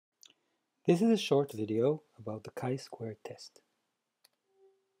This is a short video about the chi-square test.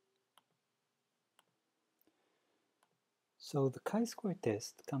 So the chi-square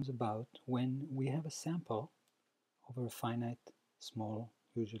test comes about when we have a sample over a finite small,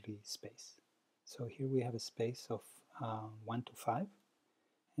 usually space. So here we have a space of 1 to 5,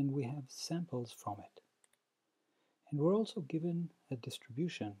 and we have samples from it. And we're also given a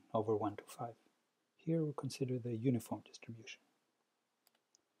distribution over 1 to 5. Here we consider the uniform distribution.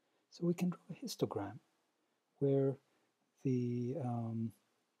 So we can draw a histogram where the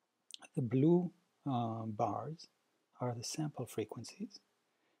blue bars are the sample frequencies,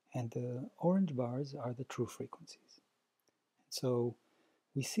 and the orange bars are the true frequencies. And so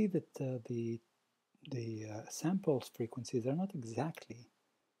we see that the sample frequencies are not exactly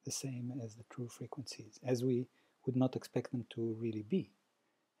the same as the true frequencies, as we would not expect them to really be.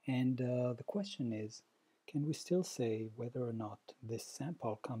 And the question is, can we still say whether or not this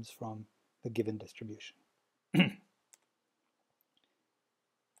sample comes from the given distribution?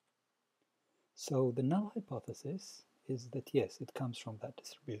 So the null hypothesis is that yes, it comes from that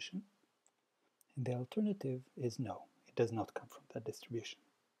distribution, and the alternative is no, it does not come from that distribution.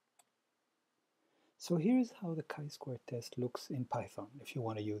 So here's how the chi-square test looks in Python if you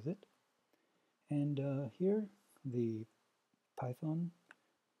want to use it. And here the Python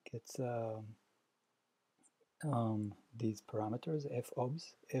gets these parameters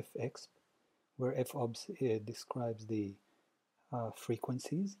fobs, fexp, where fobs describes the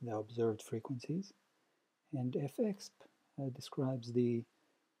frequencies, the observed frequencies, and fexp describes the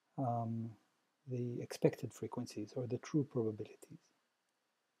expected frequencies or the true probabilities.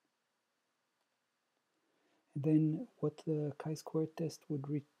 And then what the chi-square test would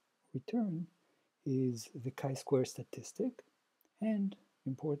return is the chi-square statistic and,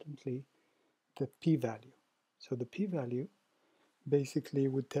 importantly, the p-value. So the p-value basically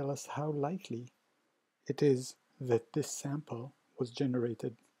would tell us how likely it is that this sample was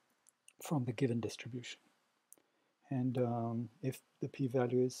generated from the given distribution. And if the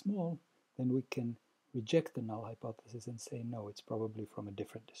p-value is small, then we can reject the null hypothesis and say, no, it's probably from a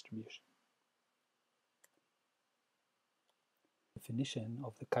different distribution. Definition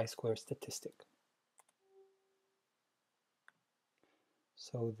of the chi-square statistic.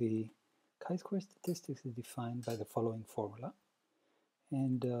 So the chi-square statistics is defined by the following formula.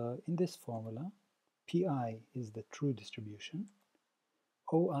 And in this formula, pi is the true distribution,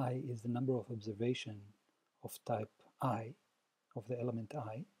 oi is the number of observation of type I, of the element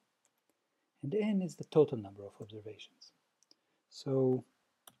I, and n is the total number of observations. So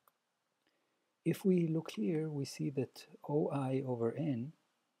if we look here, we see that oi over n,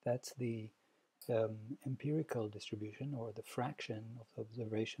 that's the empirical distribution, or the fraction of the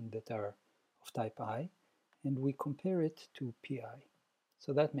observation that are of type I, and we compare it to pi.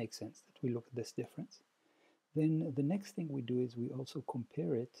 So that makes sense that we look at this difference. Then the next thing we do is we also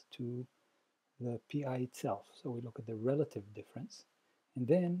compare it to the pi itself. So we look at the relative difference, and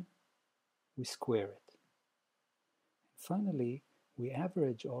then we square it. Finally, we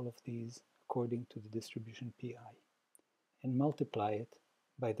average all of these according to the distribution pi and multiply it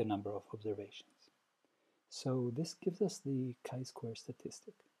by the number of observations. So this gives us the chi-square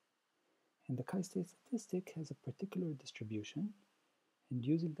statistic. And the chi-square statistic has a particular distribution, and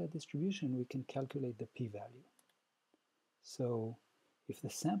using that distribution we can calculate the p-value. So if the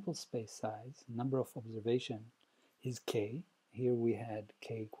sample space size, number of observation, is k, here we had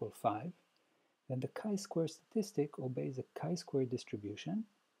k equal 5, then the chi-square statistic obeys a chi-square distribution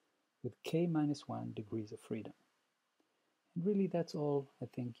with k minus 1 degrees of freedom. And really that's all I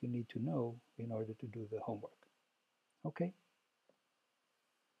think you need to know in order to do the homework. Okay?